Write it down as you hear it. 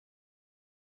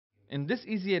In this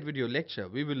Easy Ed video lecture,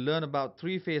 we will learn about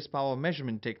three-phase power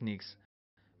measurement techniques,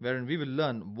 wherein we will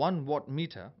learn 1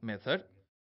 Wattmeter method,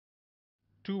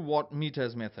 2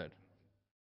 Wattmeters method.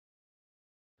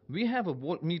 We have a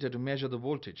voltmeter to measure the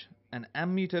voltage, an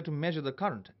ammeter to measure the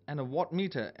current, and a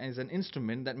wattmeter is an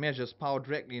instrument that measures power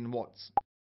directly in watts.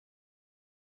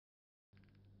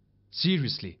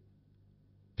 Seriously,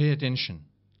 pay attention.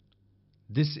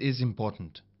 This is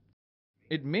important.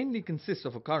 It mainly consists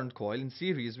of a current coil in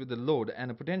series with the load and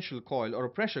a potential coil or a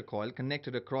pressure coil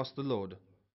connected across the load.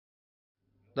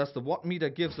 Thus, the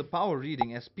wattmeter gives the power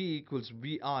reading as P equals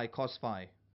VI cos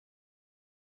phi.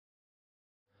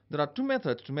 There are two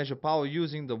methods to measure power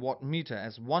using the wattmeter,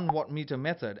 as 1 Wattmeter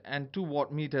method and 2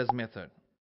 Wattmeters method.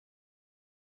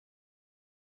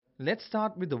 Let's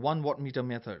start with the 1 Wattmeter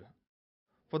method.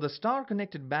 For the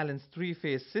star-connected balanced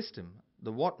three-phase system,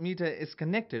 the wattmeter is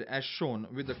connected as shown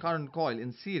with the current coil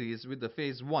in series with the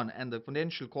phase 1 and the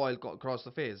potential coil across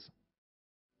the phase.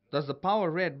 Thus, the power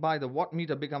read by the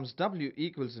wattmeter becomes W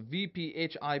equals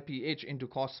VPH into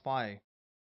cos phi.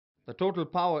 The total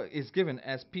power is given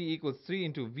as P equals 3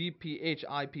 into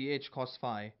VPH cos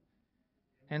phi.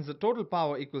 Hence, the total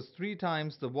power equals 3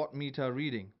 times the wattmeter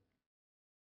reading.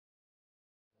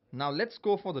 Now, let's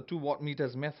go for the 2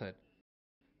 Wattmeters method.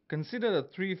 Consider a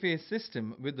three-phase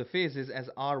system with the phases as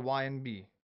R, Y, and B.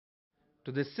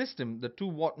 To this system, the 2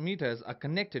 wattmeters are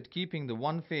connected, keeping the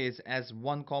one phase as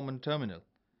one common terminal.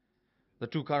 The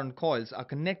two current coils are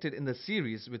connected in the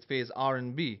series with phase R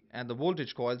and B, and the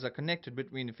voltage coils are connected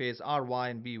between phase RY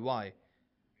and BY,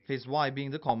 phase Y being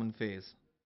the common phase.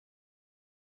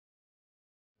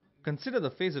 Consider the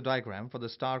phasor diagram for the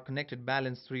star-connected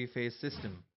balanced three-phase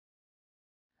system.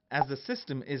 As the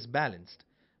system is balanced,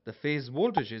 the phase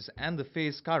voltages and the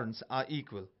phase currents are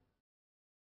equal.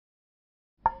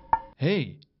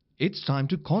 Hey, it's time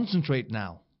to concentrate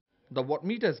now. The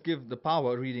wattmeters give the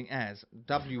power reading as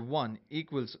W1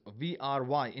 equals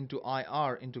VRY into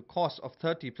IR into cos of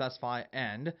 30 plus phi,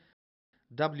 and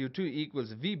W2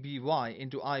 equals VBY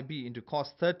into IB into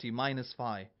cos 30 minus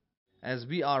phi. As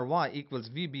VRY equals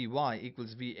VBY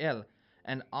equals VL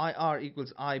and IR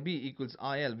equals IB equals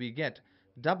IL, we get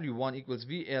W1 equals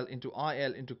VL into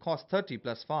IL into cos 30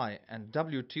 plus phi, and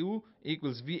W2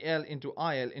 equals VL into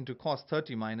IL into cos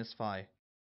 30 minus phi.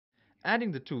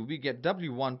 Adding the two, we get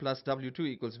W1 plus W2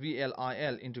 equals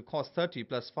VLIL into cos 30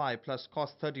 plus phi plus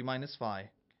cos 30 minus phi.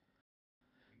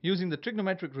 Using the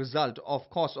trigonometric result of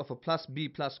cos of a plus b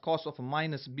plus cos of a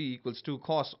minus b equals 2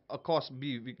 cos a cos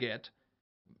b, we get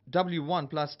W1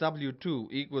 plus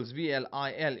W2 equals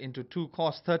VLIL into 2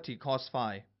 cos 30 cos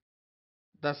phi.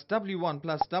 Thus, W1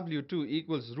 plus W2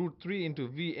 equals root 3 into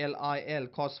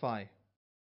VLIL cos phi.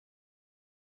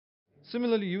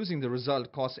 Similarly, using the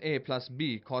result cos A plus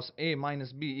B, cos A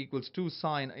minus B equals 2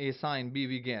 sin A sin B,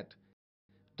 we get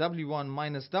W1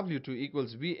 minus W2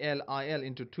 equals VLIL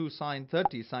into 2 sin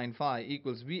 30 sin phi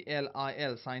equals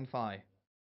VLIL sin phi.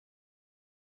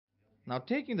 Now,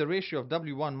 taking the ratio of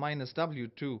W1 minus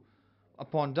W2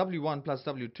 upon W1 plus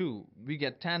W2, we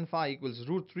get tan phi equals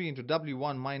root 3 into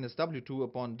W1 minus W2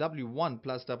 upon W1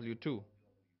 plus W2.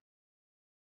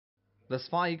 Thus,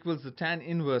 phi equals the tan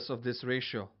inverse of this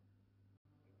ratio.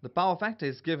 The power factor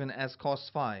is given as cos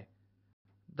phi.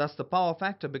 Thus, the power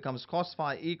factor becomes cos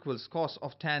phi equals cos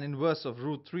of tan inverse of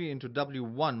root 3 into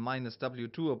W1 minus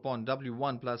W2 upon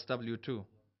W1 plus W2.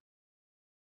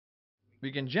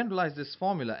 We can generalize this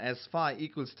formula as phi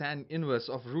equals tan inverse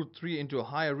of root 3 into a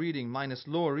higher reading minus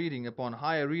lower reading upon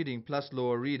higher reading plus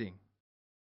lower reading.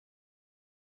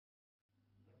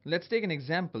 Let's take an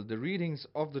example. The readings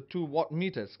of the 2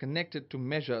 wattmeters connected to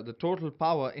measure the total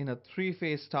power in a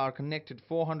three-phase star-connected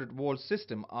 400-volt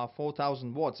system are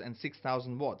 4000 watts and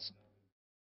 6000 watts.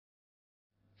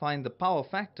 Find the power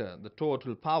factor, the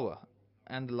total power,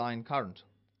 and the line current.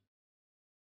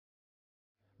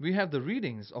 We have the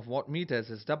readings of wattmeters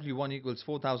as W1 equals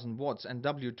 4000 watts and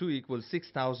W2 equals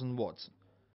 6000 watts.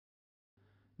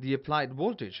 The applied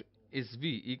voltage is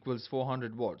V equals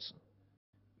 400 watts.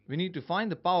 We need to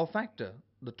find the power factor,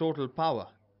 the total power,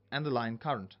 and the line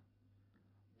current.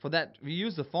 For that, we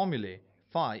use the formulae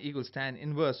phi equals tan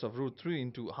inverse of root 3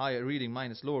 into higher reading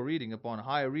minus lower reading upon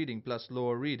higher reading plus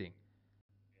lower reading,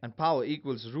 and power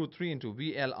equals root 3 into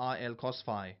VLIL cos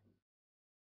phi.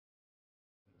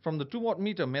 From the 2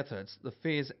 wattmeter methods, the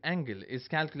phase angle is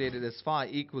calculated as phi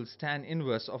equals tan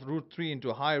inverse of root 3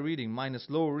 into higher reading minus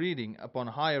lower reading upon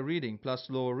higher reading plus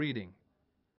lower reading.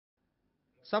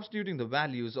 Substituting the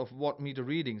values of wattmeter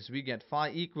readings, we get phi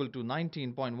equal to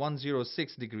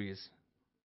 19.106 degrees.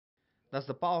 Thus,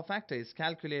 the power factor is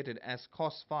calculated as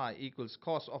cos phi equals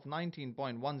cos of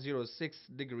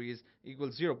 19.106 degrees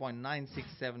equals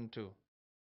 0.9672.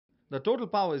 The total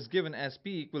power is given as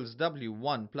P equals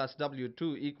W1 plus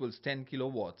W2 equals 10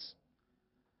 kilowatts.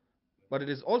 But it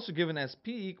is also given as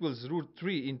P equals root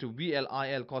 3 into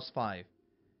VLIL cos phi.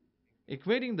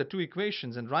 Equating the two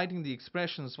equations and writing the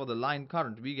expressions for the line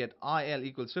current, we get IL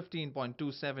equals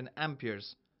 15.27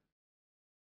 amperes.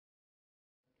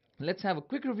 Let's have a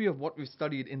quick review of what we've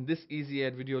studied in this Easy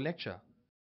Ed video lecture.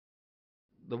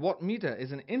 The wattmeter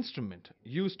is an instrument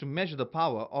used to measure the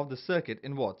power of the circuit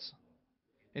in watts.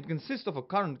 It consists of a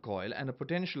current coil and a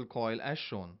potential coil as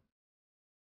shown.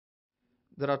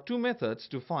 There are two methods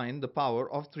to find the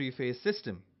power of three-phase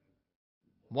system: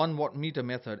 1 wattmeter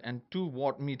method and 2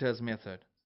 wattmeters method.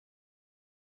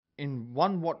 In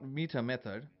 1 wattmeter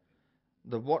method,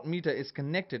 the wattmeter is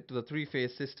connected to the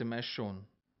three-phase system as shown.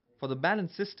 For the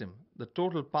balanced system, the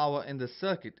total power in the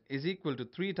circuit is equal to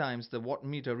 3 times the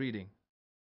wattmeter reading.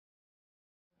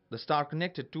 The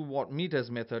star-connected 2 wattmeters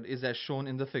method is as shown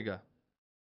in the figure.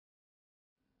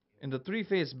 In the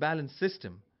three-phase balanced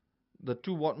system, the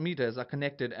 2 wattmeters are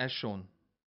connected as shown.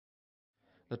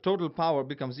 The total power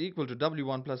becomes equal to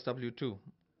W1 plus W2.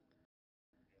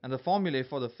 And the formulae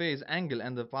for the phase angle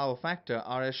and the power factor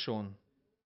are as shown.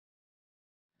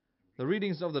 The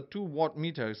readings of the 2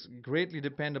 wattmeters greatly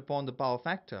depend upon the power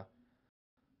factor.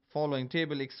 Following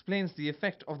table explains the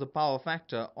effect of the power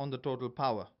factor on the total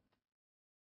power.